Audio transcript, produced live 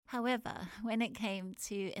However, when it came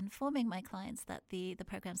to informing my clients that the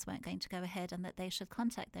programs weren't going to go ahead and that they should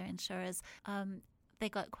contact their insurers, they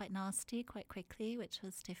got quite nasty quite quickly, which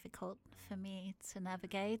was difficult for me to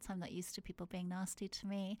navigate. I'm not used to people being nasty to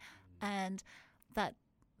me. And that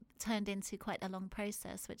turned into quite a long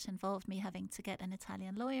process, which involved me having to get an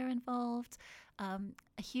Italian lawyer involved,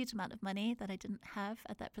 a huge amount of money that I didn't have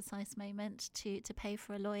at that precise moment to pay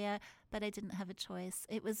for a lawyer, but I didn't have a choice.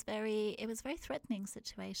 It was a very threatening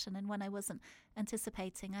situation, and one I wasn't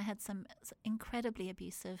anticipating. I had some incredibly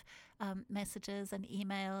abusive messages and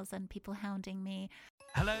emails and people hounding me.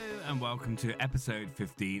 Hello and welcome to episode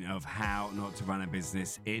 15 of How Not to Run a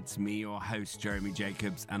Business. It's me, your host, Jeremy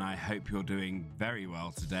Jacobs, and I hope you're doing very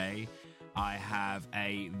well today. I have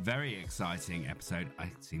a very exciting episode.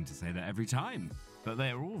 I seem to say that every time, but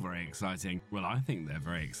they're all very exciting. Well, I think they're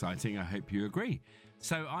very exciting. I hope you agree.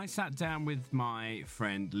 So I sat down with my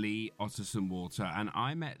friend Leigh, Otterson-Walter, and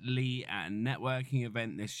I met Leigh at a networking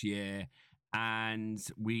event this year, and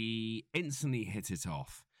we instantly hit it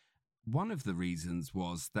off. One of the reasons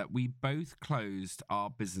was that we both closed our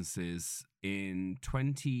businesses in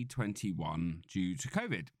 2021 due to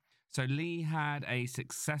COVID. So Leigh had a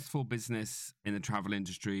successful business in the travel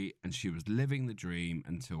industry and she was living the dream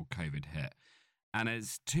until COVID hit. And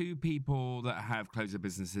as two people that have closed their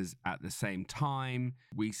businesses at the same time,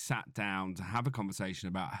 we sat down to have a conversation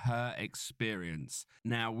about her experience.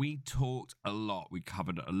 Now, we talked a lot. We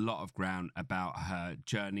covered a lot of ground about her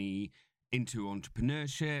journey into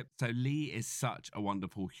entrepreneurship. So Leigh is such a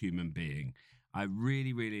wonderful human being. I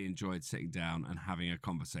really, really enjoyed sitting down and having a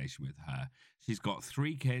conversation with her. She's got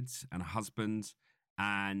 3 kids and a husband,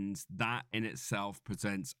 and that in itself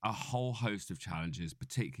presents a whole host of challenges,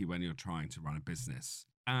 particularly when you're trying to run a business.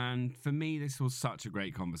 And for me, this was such a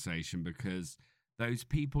great conversation because those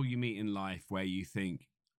people you meet in life where you think,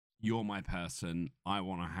 you're my person, I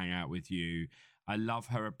want to hang out with you. I love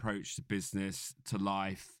her approach to business, to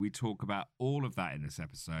life. We talk about all of that in this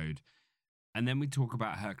episode. And then we talk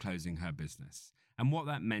about her closing her business and what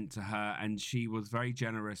that meant to her. And she was very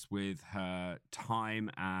generous with her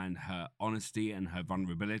time and her honesty and her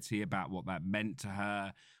vulnerability about what that meant to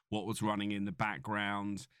her, what was running in the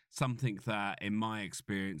background, something that, in my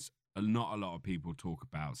experience, not a lot of people talk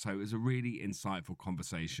about. So it was a really insightful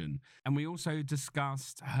conversation. And we also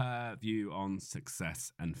discussed her view on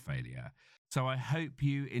success and failure. So I hope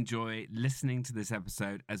you enjoy listening to this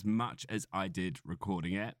episode as much as I did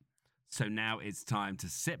recording it. So now it's time to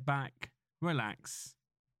sit back, relax,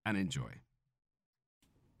 and enjoy.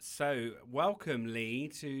 So welcome, Leigh,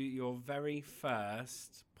 to your very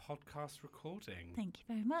first podcast recording. Thank you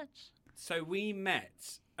very much. So we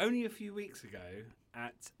met only a few weeks ago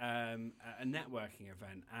at a networking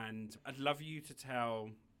event, and I'd love you to tell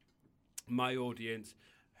my audience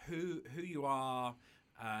who you are,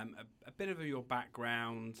 a bit of your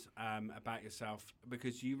background about yourself,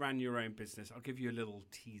 because you ran your own business. I'll give you a little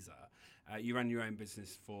teaser. You ran your own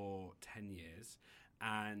business for 10 years,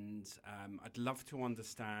 and I'd love to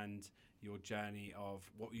understand your journey of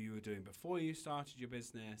what you were doing before you started your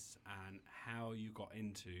business and how you got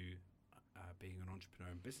into being an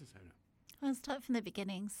entrepreneur and business owner. I'll start from the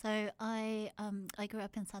beginning. So I grew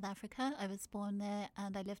up in South Africa. I was born there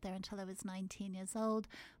and I lived there until I was 19 years old.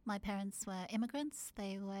 My parents were immigrants.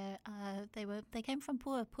 They came from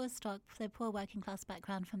poor stock, they're poor working class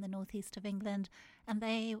background from the northeast of England, and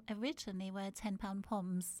they originally were 10-pound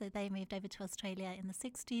poms. So they moved over to Australia in the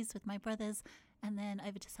 60s with my brothers, and then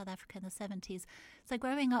over to South Africa in the 70s. So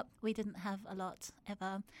growing up, we didn't have a lot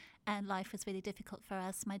ever, and life was really difficult for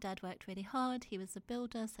us. My dad worked really hard. He was a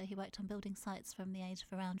builder, so he worked on building sites from the age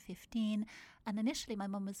of around 15. And initially, my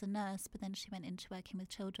mum was a nurse, but then she went into working with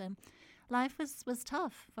children. Life was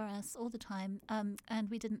tough for us all the time, and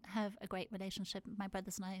we didn't have a great relationship. My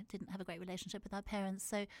brothers and I didn't have a great relationship with our parents,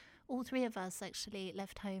 so all 3 of us actually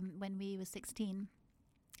left home when we were 16.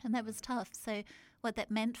 And that was tough. So what that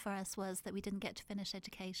meant for us was that we didn't get to finish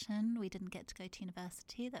education. We didn't get to go to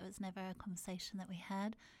university. That was never a conversation that we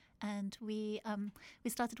had. And we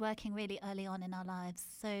started working really early on in our lives.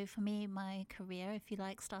 So for me, my career, if you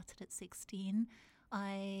like, started at 16.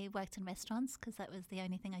 I worked in restaurants because that was the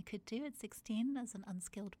only thing I could do at 16 as an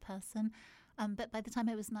unskilled person. But by the time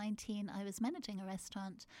I was 19, I was managing a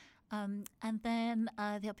restaurant. And then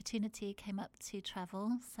the opportunity came up to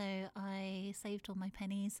travel. So I saved all my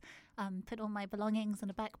pennies, put all my belongings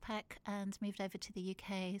in a backpack and moved over to the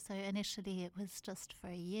UK. So initially it was just for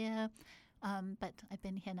a year, but I've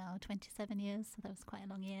been here now 27 years, so that was quite a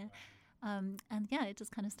long year. And yeah, it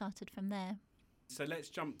just kind of started from there. So let's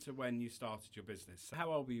jump to when you started your business.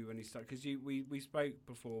 How old were you when you started? Because we spoke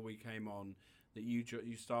before we came on that you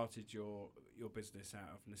started your business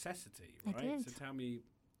out of necessity, right? I did. So tell me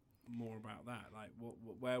more about that. Like,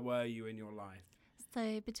 where were you in your life?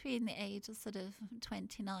 So between the age of sort of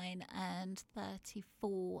 29 and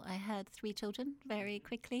 34, I had 3 children very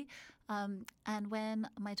quickly. And when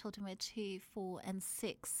my children were 2, 4 and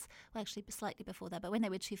 6, well, actually slightly before that, but when they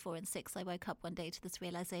were 2, 4 and 6, I woke up one day to this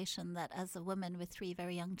realization that as a woman with 3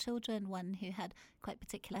 very young children, one who had quite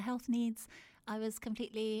particular health needs, I was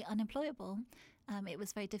completely unemployable. It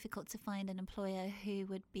was very difficult to find an employer who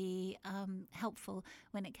would be helpful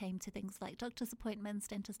when it came to things like doctor's appointments,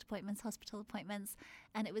 dentist appointments, hospital appointments.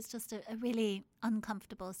 And it was just a really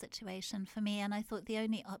uncomfortable situation for me. And I thought the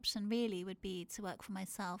only option really would be to work for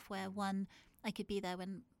myself, where one, I could be there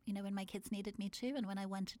when my kids needed me to and when I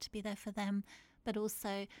wanted to be there for them. But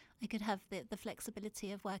also I could have the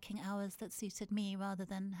flexibility of working hours that suited me rather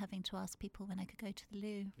than having to ask people when I could go to the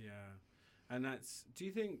loo. Yeah. And do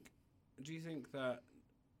you think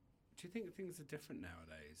things are different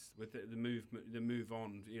nowadays with the move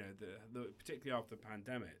on? The particularly after the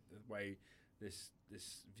pandemic, the way this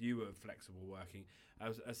view of flexible working,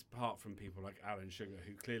 as apart from people like Alan Sugar,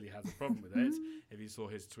 who clearly has a problem with it. If you saw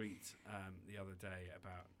his tweet the other day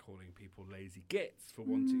about calling people lazy gits for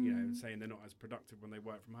wanting, saying they're not as productive when they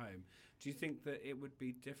work from home. Do you think that it would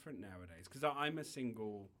be different nowadays? Because I'm a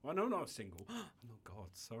single. Well, no, not a single. Oh God,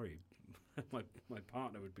 sorry. my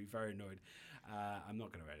partner would be very annoyed. I'm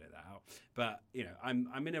not going to edit that out. But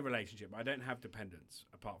I'm in a relationship. I don't have dependents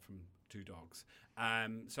apart from 2 dogs.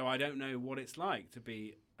 So I don't know what it's like to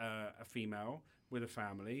be a female with a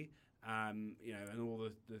family. And all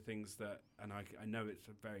the things that, and I know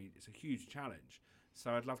it's a huge challenge.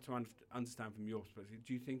 So I'd love to understand from your perspective.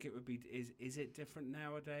 Do you think it would be? Is it different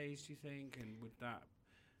nowadays? Do you think? And would that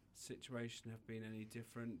situation have been any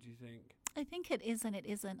different? Do you think? I think it is and it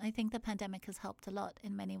isn't. I think the pandemic has helped a lot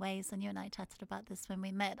in many ways, and you and I chatted about this when we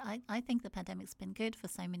met. I think the pandemic's been good for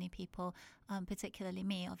so many people, particularly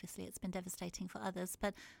me. Obviously, it's been devastating for others,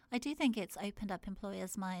 but I do think it's opened up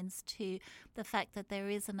employers' minds to the fact that there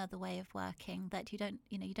is another way of working, that you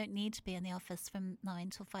don't need to be in the office from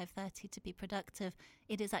 9 till 5:30 to be productive.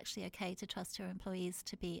 It is actually okay to trust your employees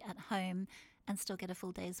to be at home and still get a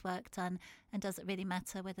full day's work done. And does it really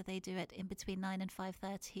matter whether they do it in between 9 and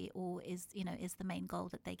 5:30, or is the main goal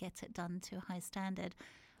that they get it done to a high standard?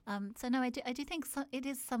 So no, I do think it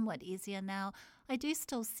is somewhat easier now. I do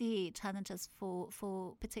still see challenges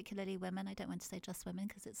for particularly women. I don't want to say just women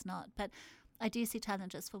because it's not, but I do see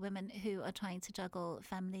challenges for women who are trying to juggle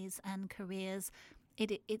families and careers.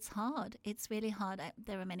 It's hard. It's really hard.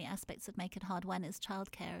 There are many aspects that make it hard. One is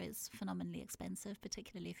childcare is phenomenally expensive,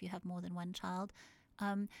 particularly if you have more than one child.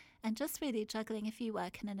 And just really juggling, if you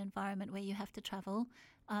work in an environment where you have to travel,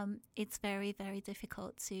 it's very, very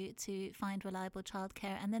difficult to find reliable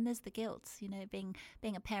childcare. And then there's the guilt. Being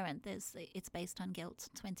a parent, it's based on guilt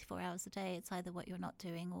 24 hours a day. It's either what you're not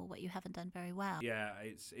doing or what you haven't done very well. Yeah,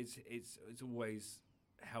 it's always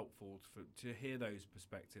helpful to hear those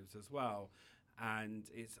perspectives as well. And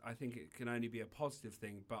I think it can only be a positive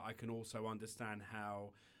thing, but I can also understand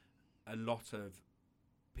how a lot of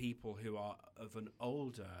people who are of an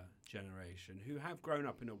older generation, who have grown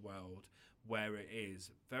up in a world where it is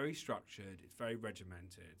very structured, it's very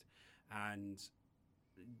regimented, and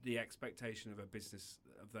the expectation of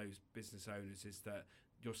those business owners is that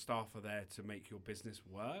your staff are there to make your business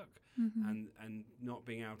work, and not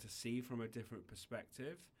being able to see from a different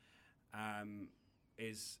perspective.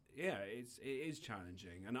 It is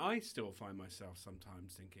challenging, and I still find myself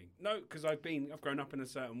sometimes thinking no, because I've grown up in a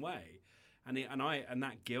certain way, and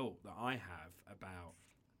that guilt that I have about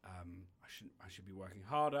I should be working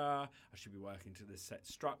harder, I should be working to this set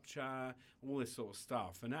structure, all this sort of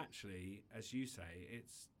stuff, and actually, as you say,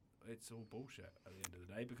 it's all bullshit at the end of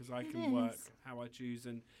the day, because I can work how I choose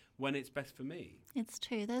and when it's best for me. It's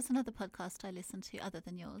true. There's another podcast I listen to other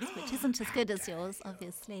than yours, which isn't as good as yours,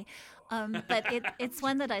 obviously. But it's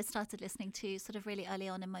one that I started listening to sort of really early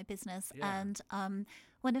on in my business. Yeah. And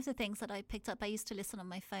one of the things that I picked up, I used to listen on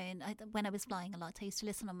my phone. When I was flying a lot, I used to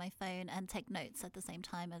listen on my phone and take notes at the same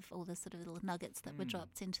time of all the sort of little nuggets that were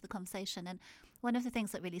dropped into the conversation. And one of the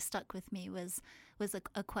things that really stuck with me was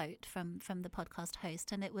a quote from the podcast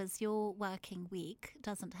host, and it was, "Your working week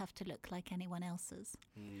doesn't have to look like anyone else's."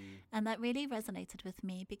 And that really resonated with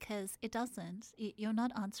me, because it doesn't. You're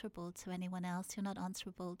not answerable to anyone else. You're not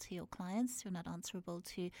answerable to your clients. You're not answerable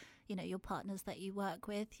to your partners that you work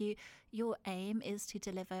with. Your aim is to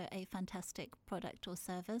deliver a fantastic product or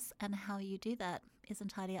service, and how you do that is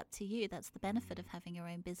entirely up to you. That's the benefit of having your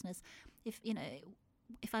own business.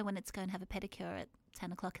 If I wanted to go and have a pedicure at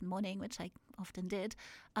 10 o'clock in the morning, which I often did,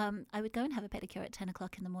 I would go and have a pedicure at 10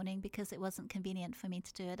 o'clock in the morning because it wasn't convenient for me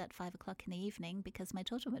to do it at 5 o'clock in the evening because my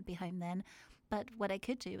children would be home then. But what I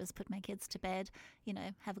could do was put my kids to bed,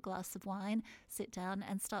 have a glass of wine, sit down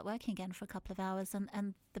and start working again for a couple of hours.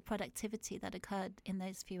 And the productivity that occurred in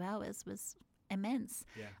those few hours was immense.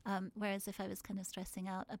 Whereas if I was kind of stressing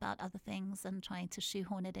out about other things and trying to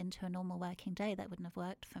shoehorn it into a normal working day, that wouldn't have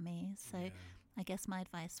worked for me. So I guess my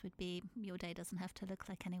advice would be your day doesn't have to look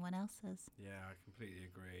like anyone else's. Yeah, I completely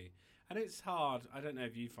agree. And it's hard. I don't know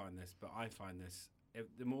if you find this, but I find this.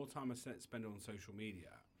 The more time I spend on social media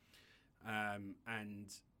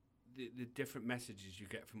and the different messages you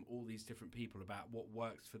get from all these different people about what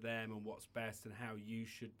works for them and what's best and how you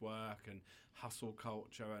should work and hustle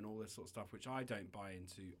culture and all this sort of stuff, which I don't buy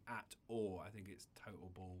into at all. I think it's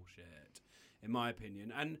total bullshit, in my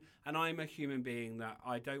opinion. And I'm a human being that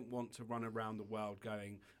I don't want to run around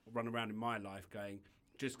in my life going,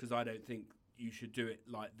 just because I don't think you should do it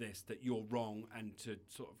like this, that you're wrong, and to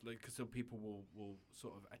sort of, because some people will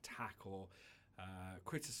sort of attack or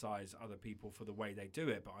criticize other people for the way they do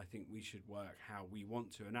it, but I think we should work how we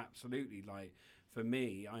want to. And absolutely, like for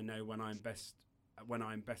me, I know when I'm best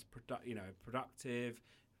productive,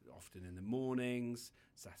 often in the mornings.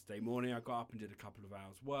 Saturday morning I got up and did a couple of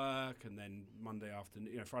hours work, and then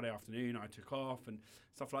Friday afternoon I took off and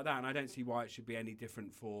stuff like that. And I don't see why it should be any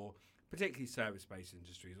different for particularly service-based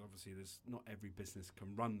industries. Obviously, not every business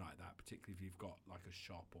can run like that, particularly if you've got like a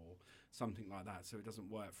shop or something like that. So it doesn't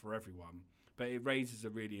work for everyone. But it raises a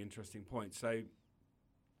really interesting point. So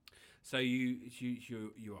you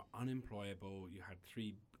are unemployable. You had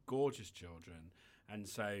 3 gorgeous children, and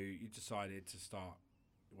so you decided to start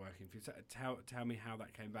working for you. Tell me how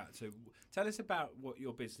that came about. So tell us about what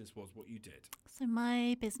your business was, what you did. So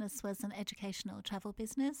my business was an educational travel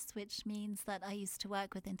business, which means that I used to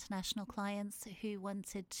work with international clients who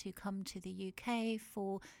wanted to come to the UK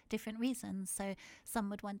for different reasons. So some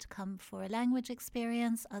would want to come for a language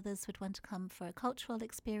experience, others would want to come for a cultural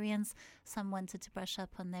experience, some wanted to brush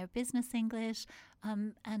up on their business English,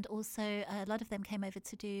 and also a lot of them came over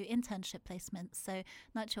to do internship placements. So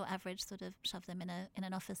not your average sort of shove them in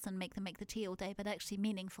an office and make them make the tea all day, but actually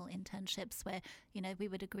meaningful internships where, we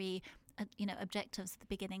would agree, objectives at the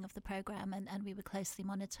beginning of the program, and we would closely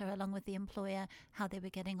monitor along with the employer how they were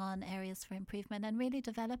getting on, areas for improvement, and really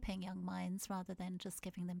developing young minds rather than just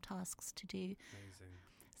giving them tasks to do. Amazing.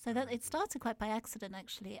 So that it started quite by accident,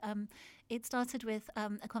 actually. It started with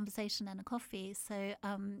a conversation and a coffee. So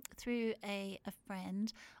through a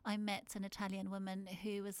friend, I met an Italian woman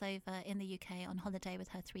who was over in the UK on holiday with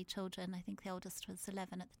her 3 children. I think the oldest was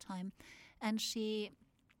 11 at the time. And she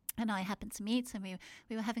and I happened to meet, and we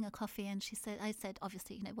were having a coffee, and I said,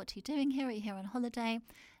 obviously, what are you doing here? Are you here on holiday?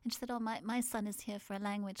 And she said, oh, my son is here for a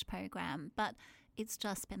language program, but it's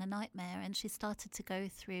just been a nightmare. And she started to go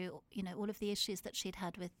through, all of the issues that she'd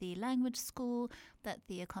had with the language school, that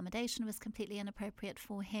the accommodation was completely inappropriate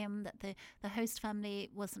for him, that the host family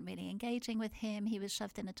wasn't really engaging with him. He was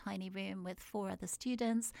shoved in a tiny room with 4 other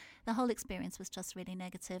students. The whole experience was just really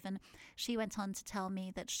negative. And she went on to tell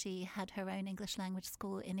me that she had her own English language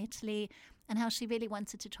school in Italy, and how she really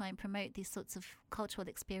wanted to try and promote these sorts of cultural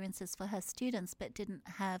experiences for her students, but didn't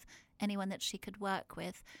have anyone that she could work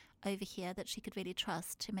with over here that she could really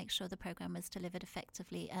trust to make sure the program was delivered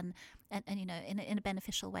effectively and in a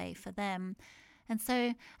beneficial way for them. And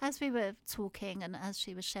so as we were talking and as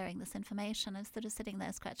she was sharing this information, I was sort of sitting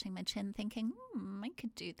there scratching my chin thinking, I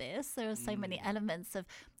could do this. There are so many elements of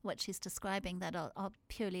what she's describing that are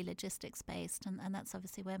purely logistics based. And that's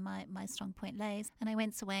obviously where my strong point lays. And I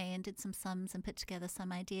went away and did some sums and put together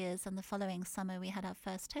some ideas. And the following summer, we had our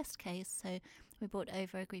first test case. So we brought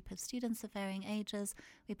over a group of students of varying ages.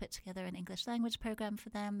 We put together an English language program for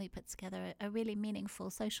them. We put together a really meaningful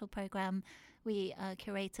social program. We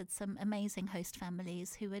curated some amazing host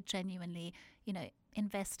families who were genuinely,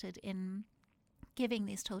 invested in giving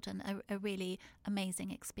these children a really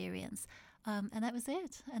amazing experience. And that was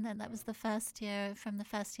it. And then that was the first year. From the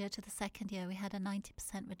first year to the second year, we had a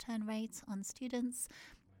 90% return rate on students.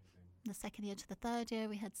 The second year to the third year,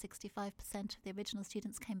 we had 65% of the original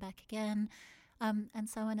students came back again. And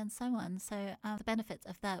so on and so on. So the benefit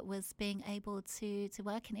of that was being able to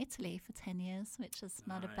work in Italy for 10 years, which is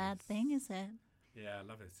not a bad thing, is it? Yeah, I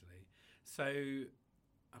love Italy. So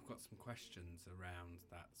I've got some questions around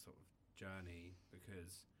that sort of journey,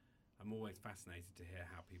 because I'm always fascinated to hear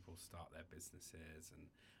how people start their businesses. And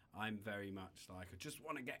I'm very much like, I just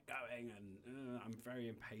want to get going, and I'm very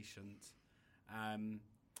impatient.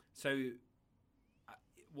 So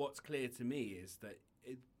what's clear to me is that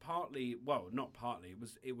it partly, well, not partly,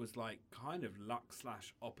 it was like kind of luck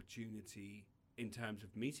 / opportunity in terms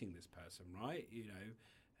of meeting this person, right? You know,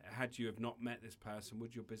 had you have not met this person,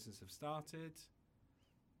 would your business have started?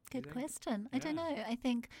 Good question. I don't know. I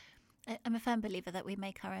think I'm a firm believer that we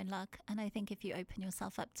make our own luck. And I think if you open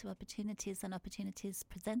yourself up to opportunities and opportunities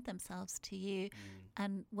present themselves to you,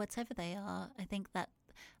 and whatever they are, I think that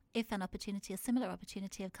if an opportunity, a similar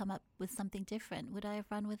opportunity, had come up with something different, would I have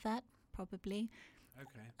run with that? Probably.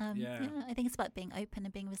 Okay. I think it's about being open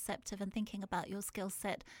and being receptive and thinking about your skill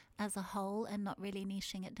set as a whole and not really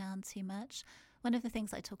niching it down too much. One of the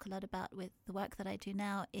things I talk a lot about with the work that I do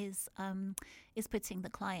now is putting the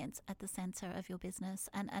client at the center of your business.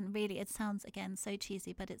 And really, it sounds, again, so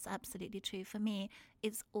cheesy, but it's absolutely true. For me,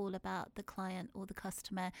 it's all about the client or the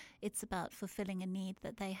customer. It's about fulfilling a need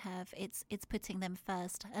that they have. It's putting them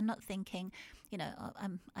first and not thinking, you know,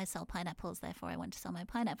 I sell pineapples, therefore I want to sell my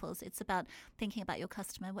pineapples. It's about thinking about your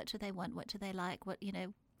customer. What do they want? What do they like?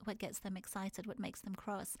 What gets them excited, what makes them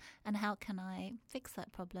cross, and how can I fix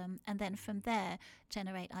that problem? And then from there,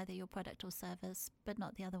 generate either your product or service, but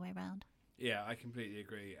not the other way around. Yeah, I completely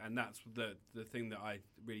agree. And that's the thing that I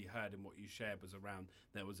really heard in what you shared was around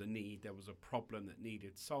there was a need, there was a problem that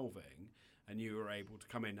needed solving, and you were able to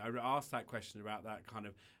come in. I asked that question about that kind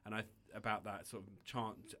of, about that sort of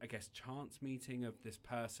chance meeting of this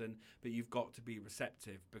person, but you've got to be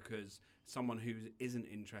receptive, because someone who isn't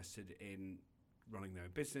interested in running their own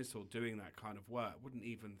business or doing that kind of work wouldn't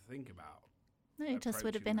even think about. No, it just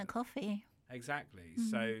would have been a coffee. Exactly.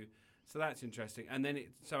 So that's interesting. And then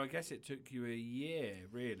I guess it took you a year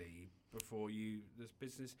really before this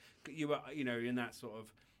business, you were, you know, in that sort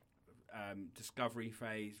of discovery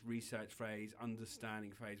phase, research phase,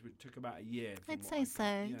 understanding phase, which took about a year. I'd say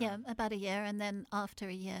so. Yeah, about a year. And then after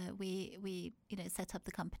a year, we set up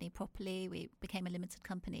the company properly. We became a limited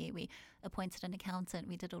company. We appointed an accountant.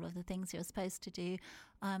 We did all of the things you're supposed to do.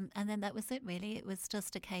 And then that was it, really. It was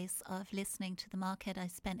just a case of listening to the market. I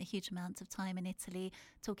spent a huge amount of time in Italy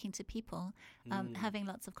talking to people, having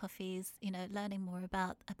lots of coffees, learning more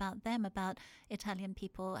about them, about Italian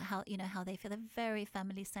people, how they feel. They're very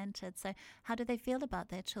family-centered. So how do they feel about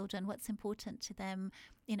their children? What's important to them?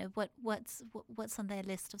 What's on their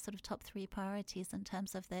list of sort of top 3 priorities in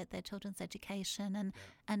terms of their children's education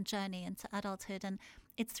and journey into adulthood. And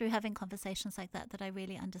it's through having conversations like that I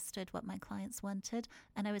really understood what my clients wanted,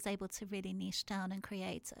 and I was able to really niche down and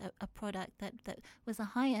create a product that was a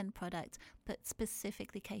high-end product, but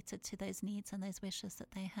specifically catered to those needs and those wishes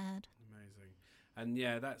that they had. Amazing. And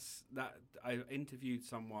I interviewed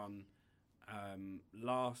someone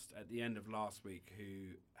at the end of last week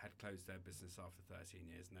who had closed their business after 13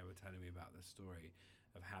 years, and they were telling me about the story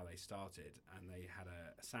of how they started, and they had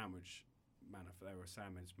a sandwich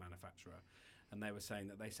manufacturer, and they were saying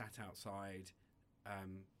that they sat outside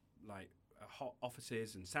hot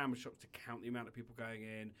offices and sandwich shops to count the amount of people going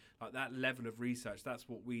in, like that level of research. That's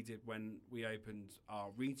what we did when we opened our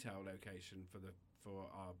retail location for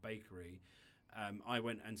our bakery. I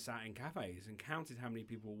went and sat in cafes and counted how many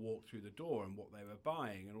people walked through the door and what they were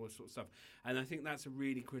buying and all this sort of stuff. And I think that's a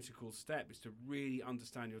really critical step, is to really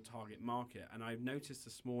understand your target market. And I noticed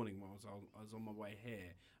this morning when I was on my way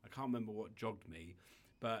here, I can't remember what jogged me,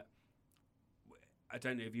 but I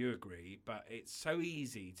don't know if you agree, but it's so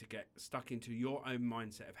easy to get stuck into your own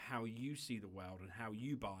mindset of how you see the world and how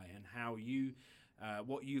you buy and how you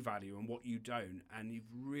what you value and what you don't. And you've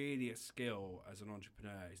really a skill as an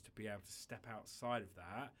entrepreneur is to be able to step outside of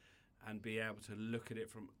that and be able to look at it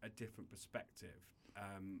from a different perspective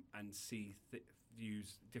and see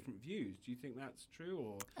different views. Do you think that's true?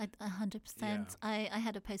 Or 100%. Yeah. I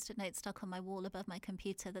had a post-it note stuck on my wall above my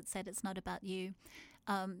computer that said, "It's not about you,"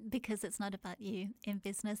 because it's not about you in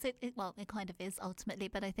business. It kind of is ultimately,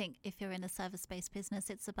 but I think if you're in a service-based business,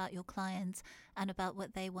 it's about your clients and about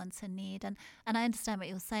what they want and need. And I understand what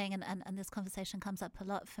you're saying, and this conversation comes up a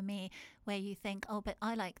lot for me, where you think, oh, but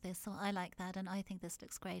I like this or I like that, and I think this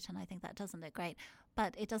looks great and I think that doesn't look great.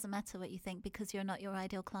 But it doesn't matter what you think, because you're not your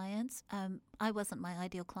ideal client. I wasn't my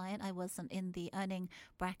ideal client. I wasn't in the earning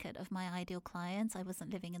bracket of my ideal client. I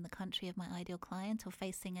wasn't living in the country of my ideal client or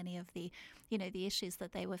facing any of the issues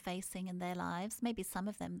that they were facing in their lives. Maybe some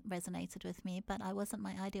of them resonated with me, but I wasn't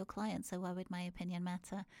my ideal client. So why would my opinion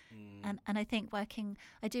matter? And I think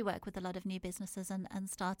I do work with a lot of new businesses and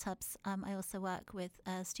startups. I also work with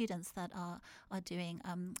students that are doing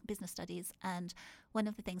business studies. And one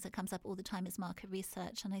of the things that comes up all the time is market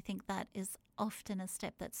research. And I think that is often a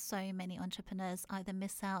step that so many entrepreneurs either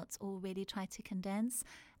miss out or really try to condense.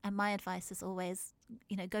 And my advice is always,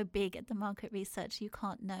 go big at the market research. You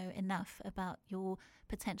can't know enough about your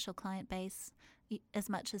potential client base. As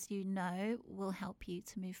much as you know will help you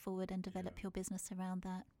to move forward and develop your business around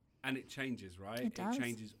that. And it changes, right? It does. It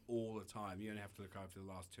changes all the time. You only have to look over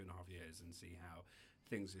the last 2.5 years and see how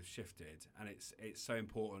things have shifted. And it's so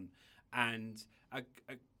important. And a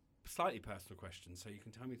slightly personal question, so you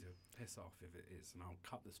can tell me to piss off if it is, and I'll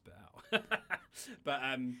cut this bit out. But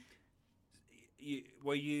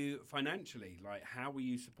were you financially, like, how were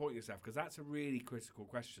you supporting yourself? Because that's a really critical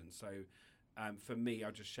question. So for me,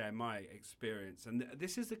 I'll just share my experience. And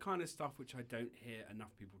this is the kind of stuff which I don't hear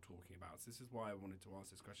enough people talking about. So this is why I wanted to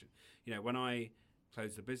ask this question. You know, when I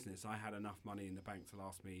closed the business, I had enough money in the bank to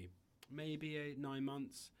last me maybe 9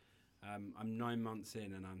 months. I'm 9 months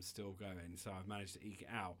in and I'm still going, so I've managed to eke it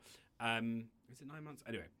out. Is it 9 months?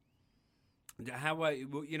 Anyway, how were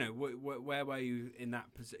you? You know, where were you in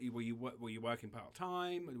that position? Were you working part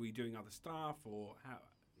time? Were you doing other stuff, or how?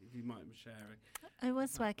 If you might share it. I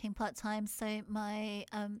was working part-time, so my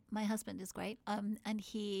husband is great, and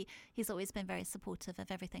he's always been very supportive of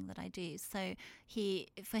everything that I do. So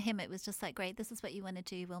for him it was just like, great, this is what you want to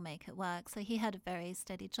do, we'll make it work. So he had a very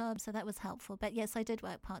steady job, so that was helpful. But yes, I did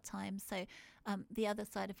work part-time. So the other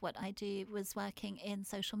side of what I do was working in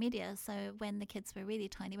social media. So when the kids were really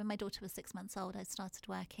tiny, when my daughter was 6 months old, I started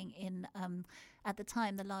working in, at the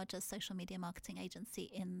time, the largest social media marketing agency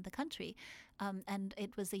in the country. And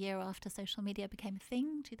it was a year after social media became a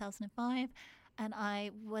thing, 2005. And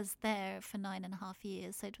I was there for 9.5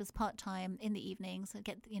 years. So it was part-time in the evenings. I'd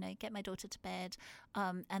get my daughter to bed.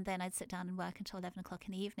 And then I'd sit down and work until 11 o'clock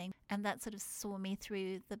in the evening. And that sort of saw me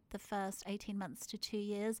through the first 18 months to 2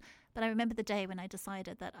 years. But I remember the day when I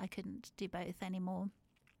decided that I couldn't do both anymore.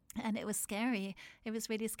 And it was scary. It was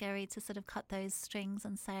really scary to sort of cut those strings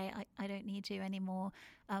and say, I don't need you anymore.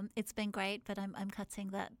 It's been great, but I'm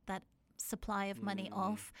cutting that supply of money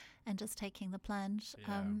off and just taking the plunge.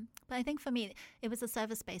 Yeah. But I think for me, it was a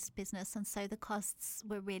service-based business, and so the costs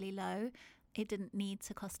were really low. It didn't need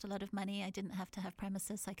to cost a lot of money. I didn't have to have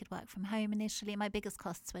premises. I could work from home initially. My biggest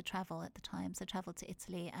costs were travel at the time, so travel to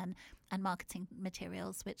Italy and marketing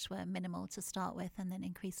materials, which were minimal to start with and then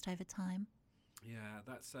increased over time. Yeah,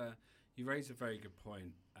 that's you raise a very good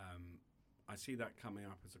point. I see that coming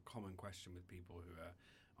up as a common question with people who are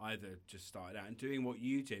either just started out and doing what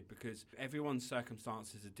you did, because everyone's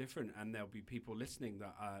circumstances are different, and there'll be people listening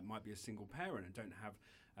that might be a single parent and don't have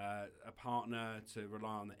a partner to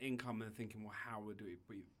rely on the income, and thinking, well, how would it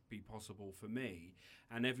be possible for me?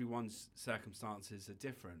 And everyone's circumstances are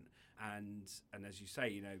different. And as you say,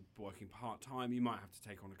 you know, working part-time, you might have to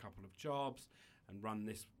take on a couple of jobs and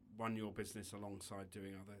run your business alongside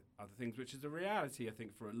doing other things, which is a reality, I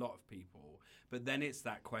think, for a lot of people. But then it's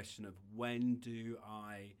that question of, when do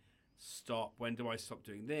I stop? When do I stop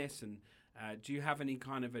doing this? And do you have any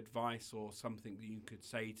kind of advice or something that you could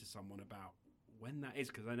say to someone about when that is?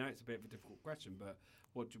 Because I know it's a bit of a difficult question, but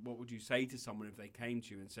what would you say to someone if they came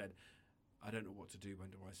to you and said, I don't know what to do, when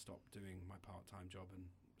do I stop doing my part-time job and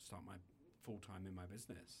start my full-time in my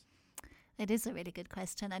business? It is a really good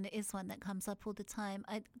question, and it is one that comes up all the time.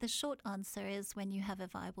 The short answer is when you have a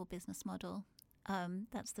viable business model.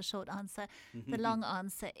 That's the short answer. The long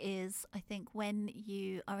answer is, I think, when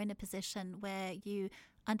you are in a position where you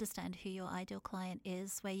understand who your ideal client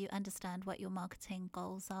is, where you understand what your marketing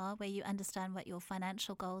goals are, where you understand what your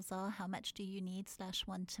financial goals are, how much do you need /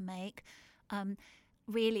 want to make,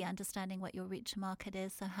 really understanding what your route to market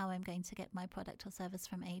is, so how I'm going to get my product or service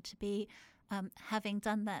from A to B. Having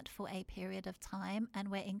done that for a period of time, and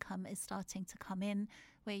where income is starting to come in,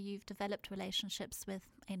 where you've developed relationships with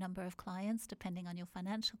a number of clients depending on your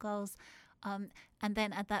financial goals, and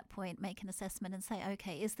then at that point make an assessment and say,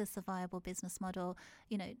 okay, is this a viable business model?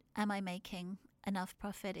 You know, am I making enough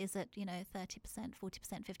profit? Is it, 30%, 40%,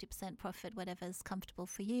 50% profit, whatever's comfortable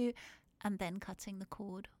for you, and then cutting the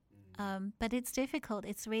cord. But it's difficult.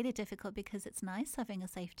 It's really difficult, because it's nice having a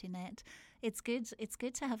safety net. It's good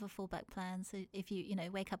to have a fallback plan. So if you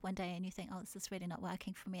wake up one day and you think, oh, this is really not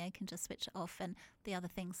working for me, I can just switch it off and the other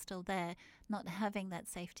thing's still there. Not having that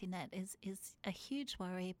safety net is a huge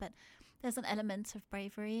worry. But there's an element of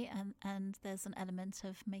bravery, and there's an element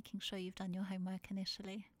of making sure you've done your homework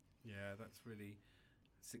initially. Yeah, that's really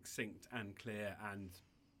succinct and clear and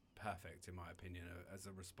perfect, in my opinion, as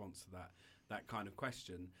a response to that kind of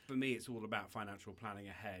question. For me, it's all about financial planning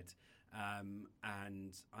ahead,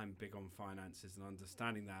 and I'm big on finances and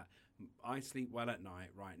understanding that. I sleep well at night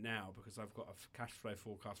right now because I've got a cash flow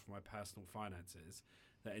forecast for my personal finances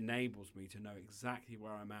that enables me to know exactly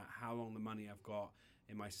where I'm at, how long the money I've got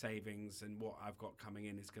in my savings and what I've got coming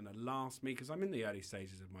in is going to last me, because I'm in the early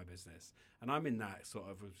stages of my business, and I'm in that sort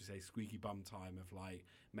of, as we say, squeaky bum time of like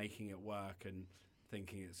making it work and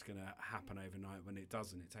thinking it's going to happen overnight, when it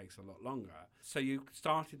doesn't. It takes a lot longer. So you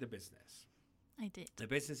started the business. I did. The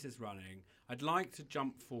business is running. I'd like to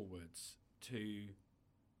jump forwards to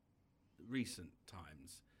recent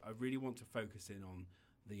times. I really want to focus in on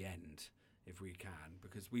the end, if we can,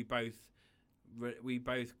 because we both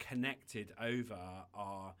connected over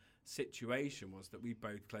our situation was that we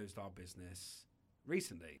both closed our business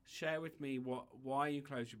recently. Share with me why you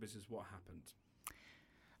closed your business, what happened.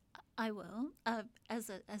 I will. As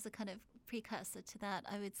a kind of precursor to that,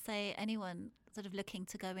 I would say anyone sort of looking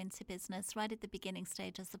to go into business right at the beginning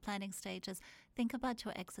stages, the planning stages, think about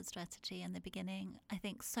your exit strategy in the beginning. I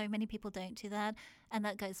think so many people don't do that, and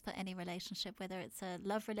that goes for any relationship, whether it's a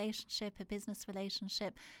love relationship, a business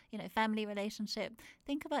relationship, family relationship.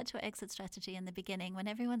 Think about your exit strategy in the beginning when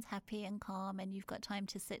everyone's happy and calm and you've got time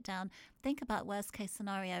to sit down. Think about worst case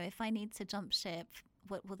scenario. If I need to jump ship,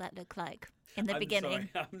 what will that look like in the beginning?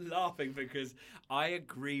 Sorry, I'm laughing because I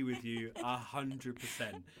agree with you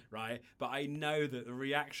 100%, right? But I know that the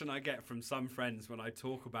reaction I get from some friends when I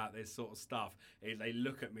talk about this sort of stuff is they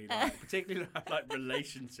look at me like, particularly like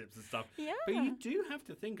relationships and stuff. Yeah. But you do have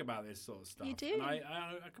to think about this sort of stuff. You do. And I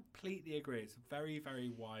completely agree. It's very,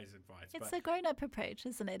 very wise advice. It's a grown-up approach,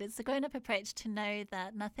 isn't it? It's a grown-up approach to know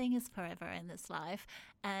that nothing is forever in this life,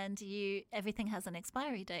 and everything has an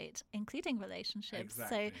expiry date, including relationships.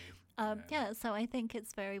 Exactly. So I think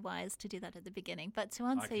it's very wise to do that at the beginning. But to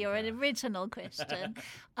answer your original question,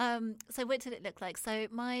 so what did it look like? So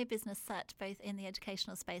my business sat both in the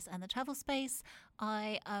educational space and the travel space.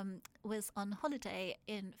 I was on holiday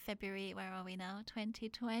in February. Where are we now?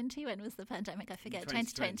 2020? When was the pandemic? I forget.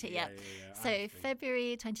 2020, yeah. So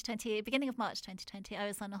February 2020, beginning of March 2020, I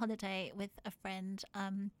was on a holiday with a friend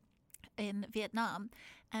in Vietnam,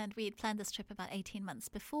 and we had planned this trip about 18 months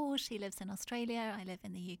before. She lives in Australia, I live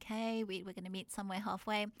in the UK. We were going to meet somewhere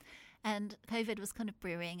halfway, and COVID was kind of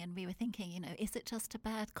brewing, and we were thinking, is it just a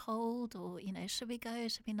bad cold, or should we go,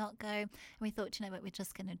 should we not go? And we thought, what, we're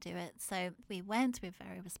just going to do it. So we went. We were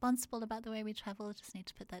very responsible about the way we traveled. Just need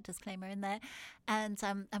to put that disclaimer in there. And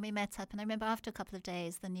we met up, and I remember after a couple of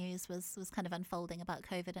days the news was kind of unfolding about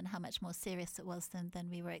COVID and how much more serious it was than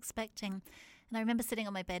we were expecting. And I remember sitting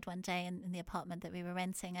on my bed one day in the apartment that we were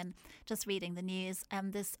renting and just reading the news,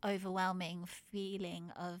 and this overwhelming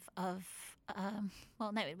feeling it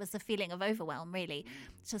was a feeling of overwhelm, really,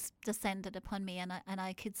 just descended upon me. And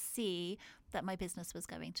I could see that my business was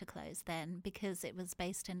going to close then, because it was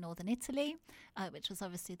based in northern Italy, which was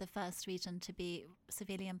obviously the first region to be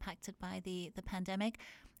severely impacted by the pandemic.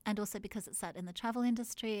 And also because it sat in the travel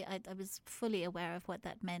industry, I was fully aware of what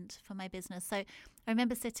that meant for my business. So I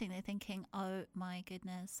remember sitting there thinking, oh my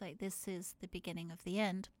goodness, like this is the beginning of the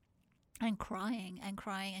end. And crying and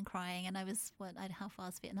crying and crying. And I was, how far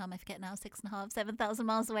is Vietnam? I forget now, 6,500, 7,000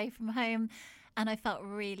 miles away from home. And I felt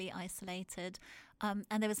really isolated. And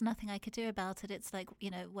there was nothing I could do about it. It's like,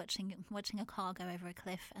 watching a car go over a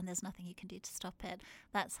cliff and there's nothing you can do to stop it.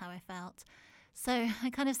 That's how I felt. So I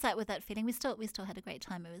kind of sat with that feeling. We still had a great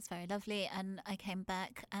time. It was very lovely. And I came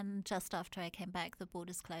back, and just after I came back, the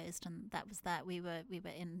borders closed, and that was that. We were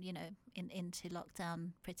into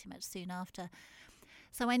lockdown pretty much soon after.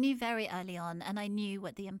 So I knew very early on, and I knew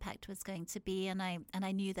what the impact was going to be, and I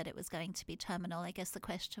knew that it was going to be terminal. I guess the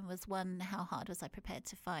question was, one, how hard was I prepared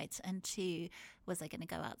to fight, and two, was I going to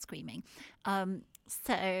go out screaming? So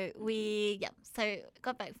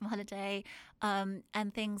got back from holiday,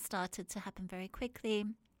 and things started to happen very quickly.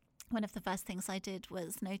 One of the first things I did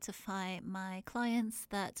was notify my clients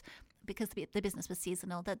that, because the business was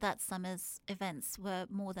seasonal, that summer's events were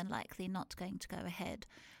more than likely not going to go ahead.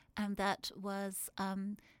 And that was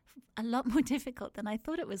a lot more difficult than I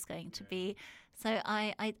thought it was going to be. So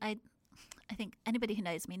I think anybody who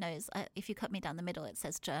knows me knows, if you cut me down the middle, it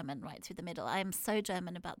says German right through the middle. I'm so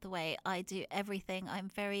German about the way I do everything. I'm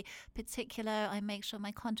very particular. I make sure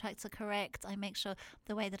my contracts are correct. I make sure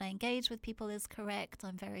the way that I engage with people is correct.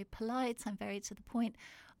 I'm very polite. I'm very to the point.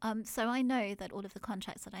 So I know that all of the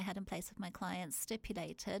contracts that I had in place with my clients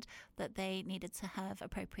stipulated that they needed to have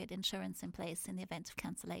appropriate insurance in place in the event of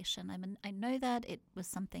cancellation. I know that it was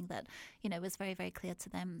something that, was very, very clear to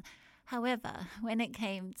them. However, when it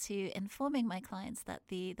came to informing my clients that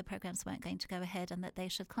the programs weren't going to go ahead and that they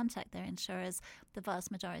should contact their insurers, the vast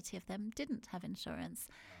majority of them didn't have insurance.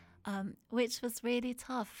 Which was really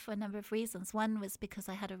tough for a number of reasons. One was because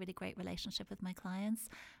I had a really great relationship with my clients.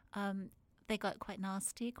 They got quite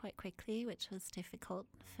nasty quite quickly, which was difficult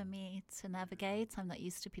for me to navigate. I'm not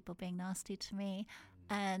used to people being nasty to me.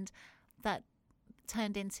 And that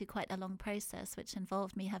turned into quite a long process, which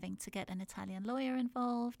involved me having to get an Italian lawyer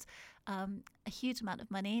involved, a huge amount of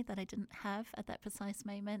money that I didn't have at that precise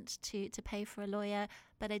moment to pay for a lawyer,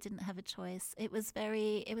 but I didn't have a choice. It was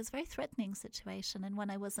very threatening situation, and one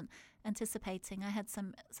I wasn't anticipating. I had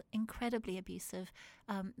some incredibly abusive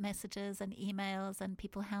messages and emails and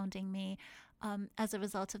people hounding me as a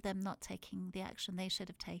result of them not taking the action they should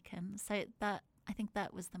have taken. So I think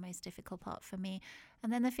that was the most difficult part for me.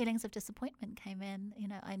 And then the feelings of disappointment came in.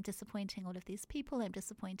 I'm disappointing all of these people. I'm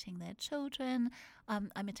disappointing their children.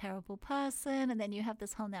 I'm a terrible person. And then you have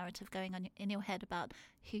this whole narrative going on in your head about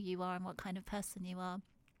who you are and what kind of person you are.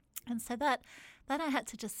 And so that I had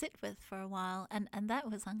to just sit with for a while. And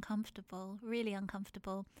that was uncomfortable, really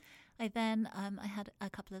uncomfortable. I then I had a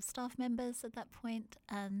couple of staff members at that point,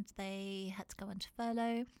 and they had to go onto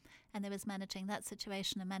furlough, and there was managing that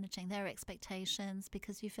situation and managing their expectations,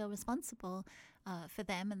 because you feel responsible for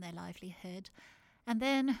them and their livelihood. And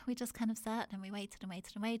then we just kind of sat and we waited and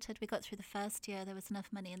waited and waited. We got through the first year. There was enough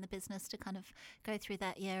money in the business to kind of go through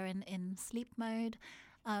that year in sleep mode.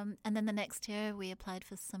 And then the next year we applied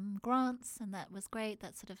for some grants, and that was great.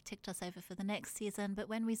 That sort of ticked us over for the next season. But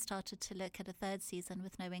when we started to look at a third season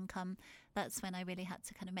with no income, that's when I really had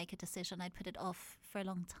to kind of make a decision. I'd put it off for a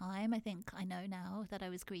long time. I think I know now that I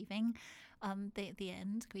was grieving the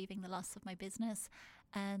end, grieving the loss of my business.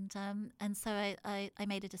 And so I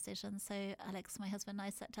made a decision. So Alex, my husband, and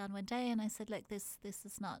I sat down one day and I said, look, this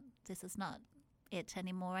is not it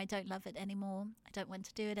anymore. I don't love it anymore. I don't want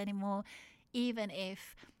to do it anymore. Even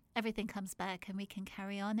if everything comes back and we can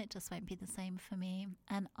carry on, it just won't be the same for me.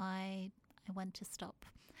 And I want to stop.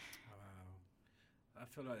 Wow. I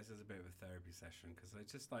feel like this is a bit of a therapy session, because I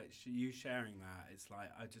just like you sharing that. It's like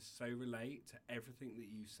I just so relate to everything that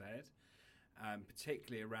you said,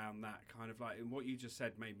 particularly around that kind of like, and what you just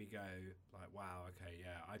said made me go like, wow, okay,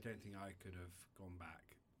 yeah, I don't think I could have gone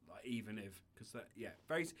back. Like, even if, because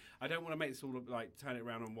I don't want to make this all like turn it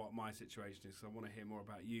around on what my situation is, because I want to hear more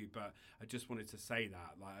about you, but I just wanted to say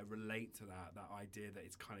that, like, I relate to that idea that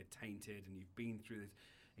it's kind of tainted, and you've been through this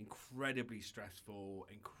incredibly stressful,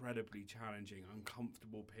 incredibly challenging,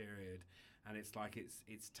 uncomfortable period, and it's like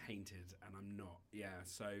it's tainted, and I'm not.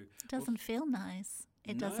 So it doesn't feel nice.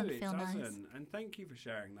 It doesn't feel nice. And thank you for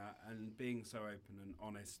sharing that and being so open and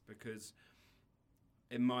honest, because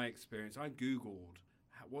in my experience, I Googled,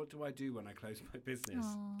 what do I do when I close my business?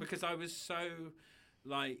 Aww. Because I was so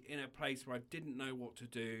like in a place where I didn't know what to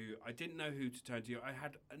do. I didn't know who to turn to. I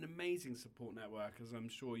had an amazing support network, as I'm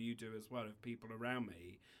sure you do as well, of people around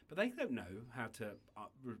me, but they don't know how to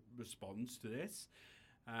respond to this.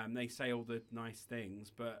 They say all the nice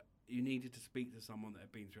things, but you needed to speak to someone that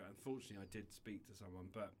had been through it. Unfortunately, I did speak to someone,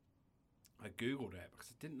 but I Googled it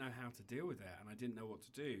because I didn't know how to deal with it, and I didn't know what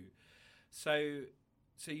to do.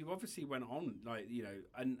 So you obviously went on, like,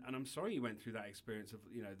 and I'm sorry you went through that experience of,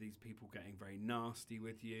 these people getting very nasty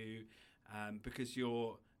with you, because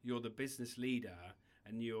you're the business leader,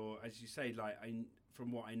 and you're, as you say, like,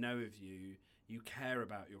 from what I know of you, you care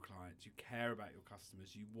about your clients, you care about your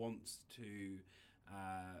customers, you want to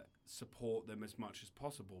support them as much as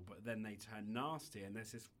possible, but then they turn nasty, and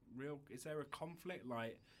there's this is there a conflict,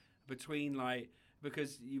 like, between, like,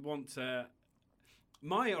 because you want to...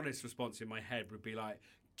 My honest response in my head would be like,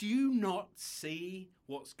 do you not see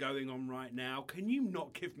what's going on right now? Can you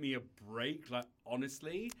not give me a break? Like,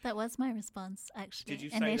 honestly? That was my response, actually. Did you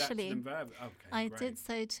say initially, that to them verbally? Okay, I great. did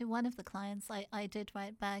so to one of the clients. I did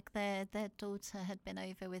write back. Their daughter had been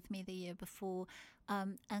over with me the year before,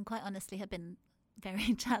 and quite honestly had been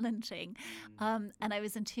very challenging. And I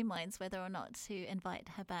was in two minds whether or not to invite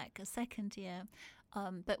her back a second year.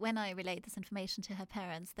 But when I relayed this information to her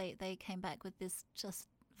parents, they came back with this just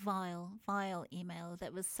vile email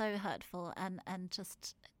that was so hurtful and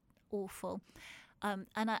just awful. And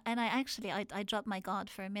I dropped my guard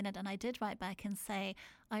for a minute, and I did write back and say,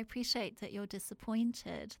 I appreciate that you're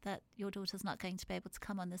disappointed that your daughter's not going to be able to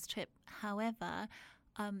come on this trip. However,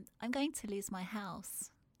 I'm going to lose my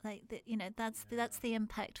house. Like, that's the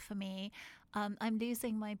impact for me. I'm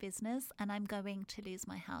losing my business, and I'm going to lose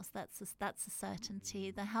my house. That's a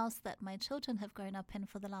certainty. The house that my children have grown up in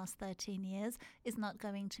for the last 13 years is not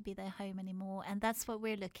going to be their home anymore, and that's what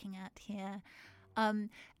we're looking at here. And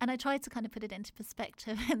I tried to kind of put it into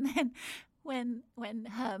perspective, and then when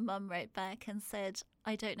her mum wrote back and said,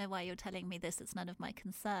 I don't know why you're telling me this, it's none of my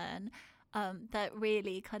concern, that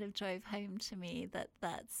really kind of drove home to me that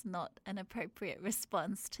that's not an appropriate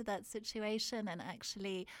response to that situation, and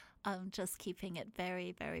actually just keeping it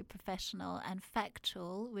very, very professional and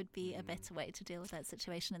factual would be a better way to deal with that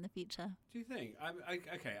situation in the future. Do you think?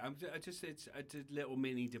 It's a little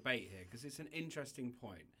mini debate here, because it's an interesting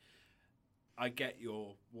point. I get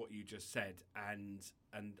what you just said, and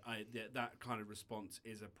that kind of response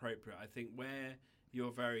is appropriate. I think where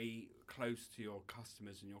you're very close to your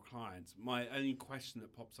customers and your clients, my only question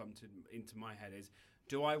that pops up into my head is,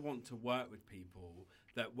 do I want to work with people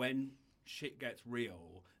that when shit gets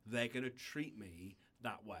real, they're going to treat me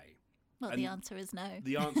that way? Well, the answer is no.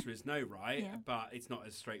 The answer is no, right? Yeah. But it's not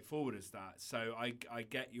as straightforward as that. So I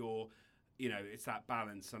get your, it's that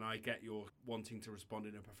balance, and I get your wanting to respond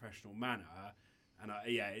in a professional manner. And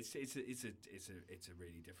it's a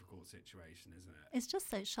really difficult situation, isn't it? It's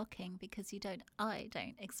just so shocking because I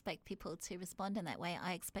don't expect people to respond in that way.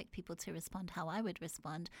 I expect people to respond how I would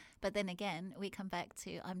respond. But then again, we come back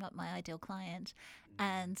to I'm not my ideal client,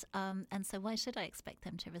 and so why should I expect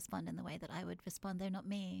them to respond in the way that I would respond? They're not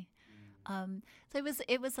me. So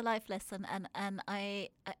it was a life lesson, and I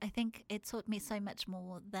think it taught me so much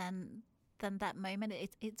more than that moment.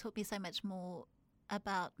 It taught me so much more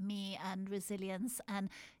about me and resilience, and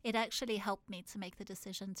it actually helped me to make the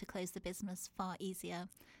decision to close the business far easier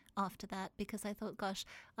after that, because I thought, gosh,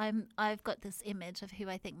 I've got this image of who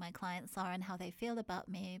I think my clients are and how they feel about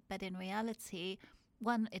me, but in reality,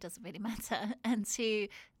 one, it doesn't really matter, and two,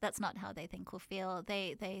 that's not how they think or feel.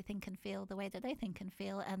 They think and feel the way that they think and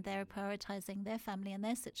feel, and they're prioritizing their family and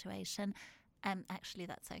their situation. And actually,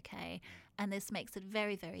 that's okay. And this makes it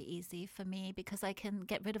very, very easy for me because I can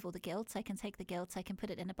get rid of all the guilt. I can take the guilt, I can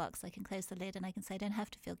put it in a box, I can close the lid, and I can say I don't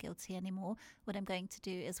have to feel guilty anymore. What I'm going to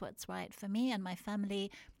do is what's right for me and my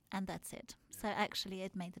family, and that's it. Yeah. So actually,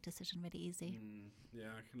 it made the decision really easy. Yeah,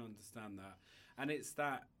 I can understand that. And it's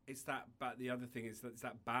that. But the other thing is that it's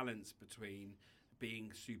that balance between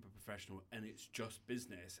being super professional and it's just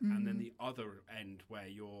business, and then the other end where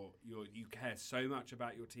you care so much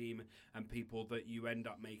about your team and people that you end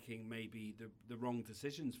up making maybe the wrong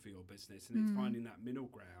decisions for your business, and it's finding that middle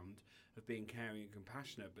ground of being caring and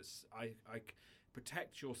compassionate, but I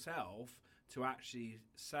protect yourself to actually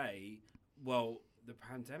say, well, the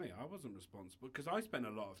pandemic, I wasn't responsible because I spent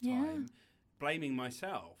a lot of time blaming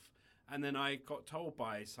myself. And then I got told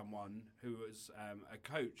by someone who was a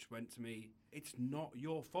coach, went to me, it's not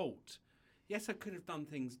your fault. Yes, I could have done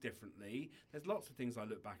things differently. There's lots of things I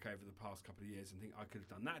look back over the past couple of years and think I could have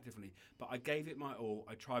done that differently. But I gave it my all.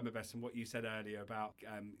 I tried my best. And what you said earlier about,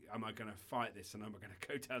 am I going to fight this and am I going to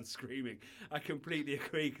go down screaming? I completely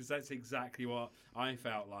agree, because that's exactly what I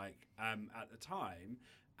felt like at the time.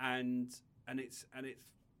 And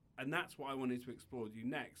that's what I wanted to explore with you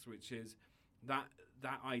next, which is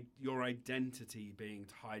your identity being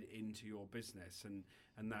tied into your business,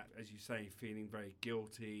 and that, as you say, feeling very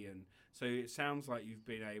guilty. And so it sounds like you've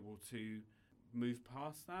been able to move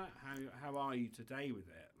past that. How are you today with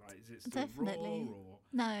it? Like, is it still Definitely raw, or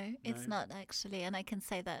no, it's not actually, and I can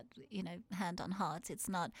say that, hand on heart, it's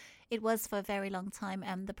not. It was for a very long time,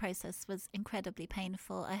 and the process was incredibly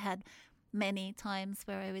painful. I had many times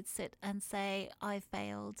where I would sit and say, I've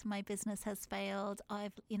failed, my business has failed,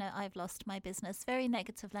 I've lost my business. Very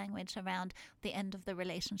negative language around the end of the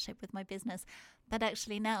relationship with my business. But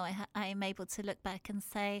actually now I'm able to look back and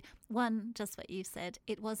say, one, just what you said,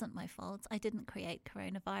 it wasn't my fault. I didn't create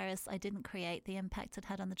coronavirus. I didn't create the impact it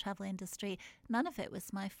had on the travel industry. None of it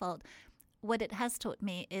was my fault. What it has taught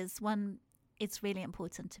me is, one, it's really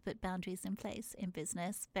important to put boundaries in place in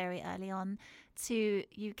business very early on. Two,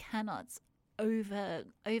 you cannot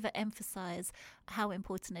overemphasize how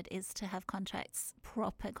important it is to have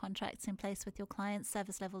proper contracts in place with your clients,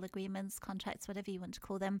 service level agreements, contracts, whatever you want to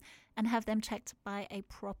call them, and have them checked by a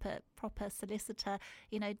proper solicitor.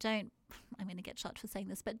 I'm going to get shot for saying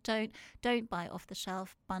this, but don't buy off the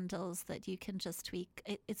shelf bundles that you can just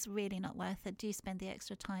tweak. It's really not worth it. Do spend the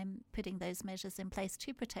extra time putting those measures in place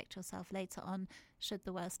to protect yourself later on should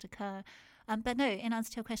the worst occur. But no, in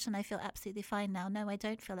answer to your question, I feel absolutely fine now. No, I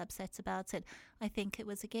don't feel upset about it. I think it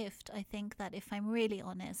was a gift. I think that if I'm really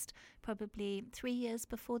honest, probably 3 years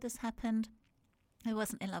before this happened, I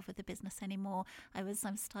wasn't in love with the business anymore.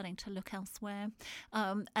 I'm starting to look elsewhere,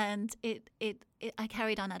 and I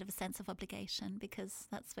carried on out of a sense of obligation, because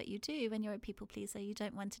that's what you do when you're a people pleaser. You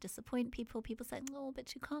don't want to disappoint people. People say, "Oh,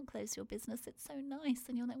 but you can't close your business. It's so nice,"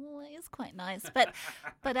 and you're like, "Well, it is quite nice, but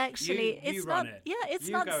actually, it's not. It's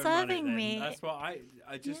not serving me." That's what I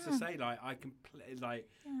just to say, like, I completely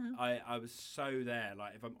I was so there.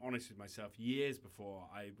 Like, if I'm honest with myself, years before,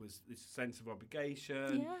 I was this sense of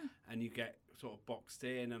obligation, and you get sort of boxed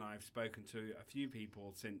in. And I've spoken to a few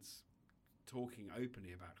people since talking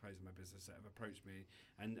openly about closing my business that have approached me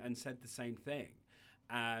and said the same thing.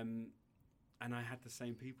 And I had the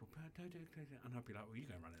same people, but don't do it. And I'd be like, well, you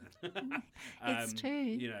go and run it then. It's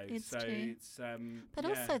true. It's true. It's but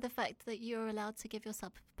also the fact that you're allowed to give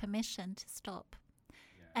yourself permission to stop.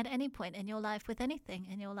 at any point in your life, with anything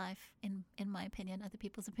in your life, in my opinion. Other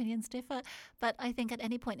people's opinions differ, but I think at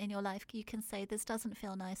any point in your life you can say, this doesn't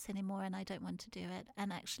feel nice anymore and I don't want to do it,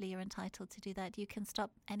 and actually you're entitled to do that. You can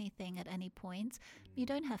stop anything at any point. You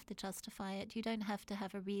don't have to justify it. You don't have to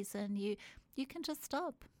have a reason. You can just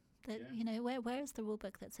stop. Where is the rule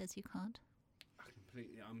book that says you can't?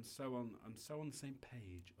 Completely. I'm so on the same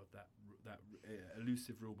page of that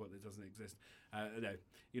elusive rule book that doesn't exist. No,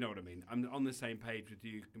 you know what I mean. I'm on the same page with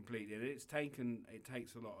you completely, and it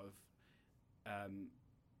takes a lot of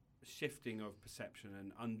shifting of perception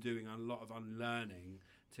and undoing a lot of unlearning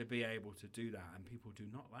to be able to do that, and people do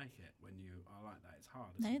not like it when you are like that. It's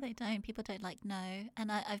hard. No, they don't. People don't like no, and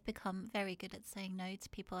I've become very good at saying no to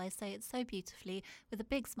people. I say it so beautifully with a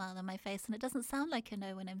big smile on my face, and it doesn't sound like a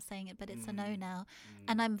no when I'm saying it, but it's a no now,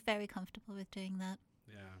 and I'm very comfortable with doing that.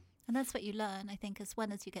 Yeah. And that's what you learn, I think, as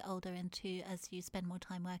you get older, and as you spend more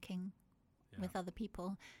time working with other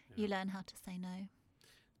people, you learn how to say no.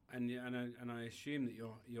 And I assume that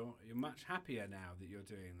you're much happier now that you're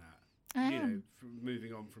doing that. I am. From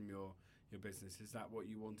moving on from your business, is that what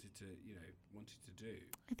you wanted to do?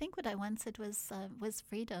 I think what I wanted was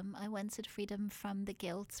freedom. I wanted freedom from the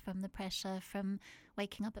guilt, from the pressure, from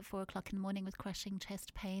waking up at 4:00 in the morning with crushing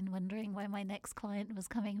chest pain, wondering where my next client was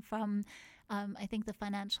coming from. I think the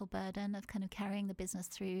financial burden of kind of carrying the business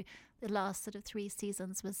through the last sort of 3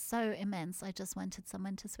 seasons was so immense. I just wanted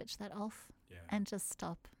someone to switch that off and just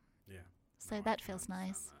stop. Yeah. So that feels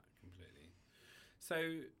nice. That completely. So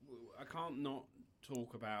I can't not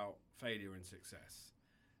talk about failure and success.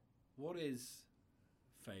 What is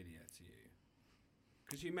failure to you?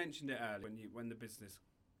 Because you mentioned it earlier when the business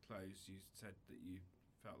closed. You said that you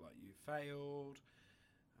felt like you failed.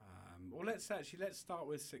 Well, let's start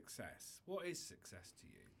with success. What is success to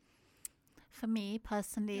you? For me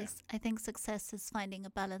personally, I think success is finding a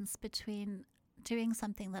balance between doing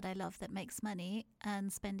something that I love that makes money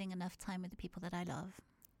and spending enough time with the people that I love.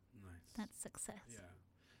 Nice. That's success.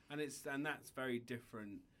 Yeah, and that's very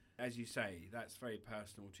different, as you say. That's very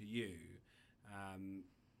personal to you.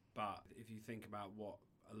 But if you think about what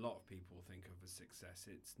a lot of people think of as success,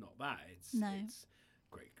 it's not that. It's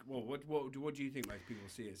great. Well, what do you think most people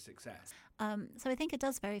see as success? So I think it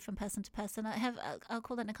does vary from person to person. I'll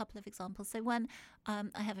call in a couple of examples. So one,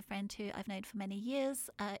 I have a friend who I've known for many years.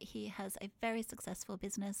 He has a very successful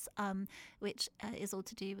business, which is all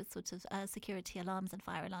to do with sort of security alarms and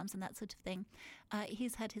fire alarms and that sort of thing.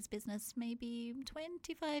 He's had his business maybe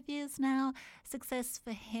 25 years now. Success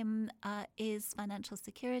for him is financial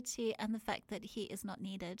security and the fact that he is not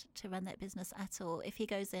needed to run that business at all. If he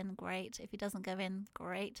goes in, great. If he doesn't go in,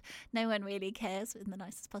 great. No one really cares in the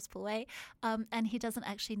nicest possible way. And he doesn't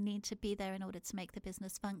actually need to be there in order to make the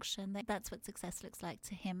business function. That's what success looks like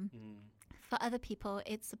to him. For other people,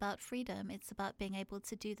 it's about freedom. It's about being able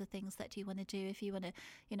to do the things that you want to do. If you want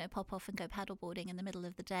to, pop off and go paddleboarding in the middle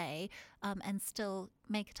of the day, and still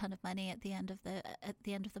make a ton of money at the end of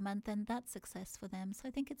the month, then that's success for them. So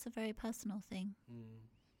I think it's a very personal thing.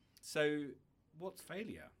 So, what's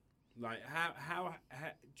failure? Like, how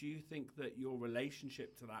do you think that your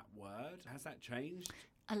relationship to that word has that changed?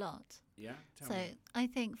 A lot. Yeah. Tell me. I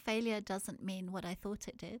think failure doesn't mean what I thought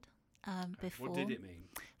it did. Before. What did it mean?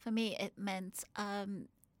 For me, it meant,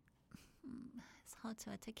 it's hard to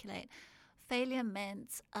articulate. Failure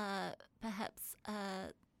meant perhaps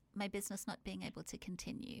my business not being able to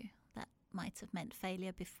continue. That might have meant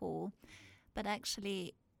failure before. But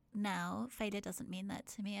actually, now, failure doesn't mean that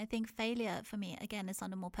to me. I think failure for me, again, is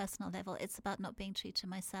on a more personal level. It's about not being true to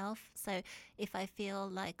myself. So if I feel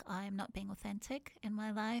like I'm not being authentic in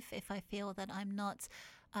my life, if I feel that I'm not,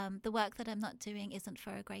 the work that I'm not doing isn't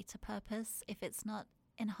for a greater purpose, if it's not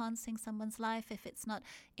enhancing someone's life, if it's not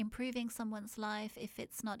improving someone's life, if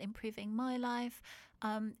it's not improving my life,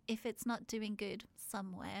 if it's not doing good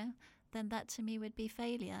somewhere, then that to me would be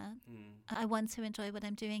failure. I want to enjoy what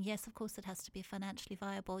I'm doing. Yes, of course it has to be financially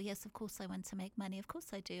viable. Yes, of course I want to make money. Of course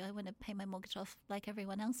I do. I want to pay my mortgage off like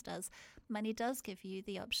everyone else does. Money does give you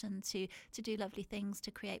the option to do lovely things,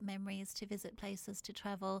 to create memories, to visit places, to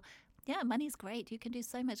travel. Yeah, money's great. You can do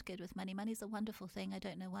so much good with money. Money's a wonderful thing. I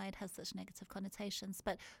don't know why it has such negative connotations.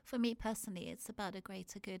 But for me personally, it's about a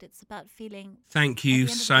greater good. It's about feeling... Thank you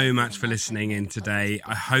so much for listening in today.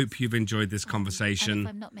 I hope you've enjoyed this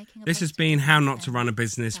conversation. This has been How Not to Run a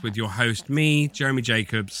Business with your host, me, Jeremy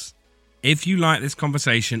Jacobs. If you like this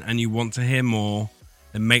conversation and you want to hear more,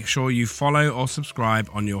 then make sure you follow or subscribe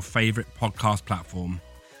on your favourite podcast platform.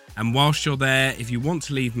 And whilst you're there, if you want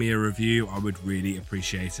to leave me a review, I would really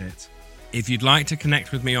appreciate it. If you'd like to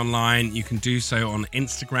connect with me online, you can do so on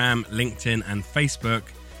Instagram, LinkedIn and Facebook.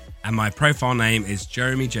 And my profile name is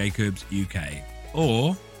Jeremy Jacobs UK.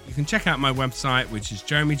 or you can check out my website, which is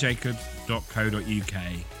jeremyjacobs.co.uk.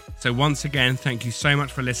 So once again, thank you so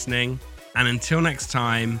much for listening. And until next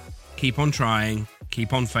time, keep on trying,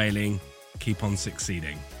 keep on failing, keep on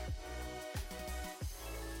succeeding.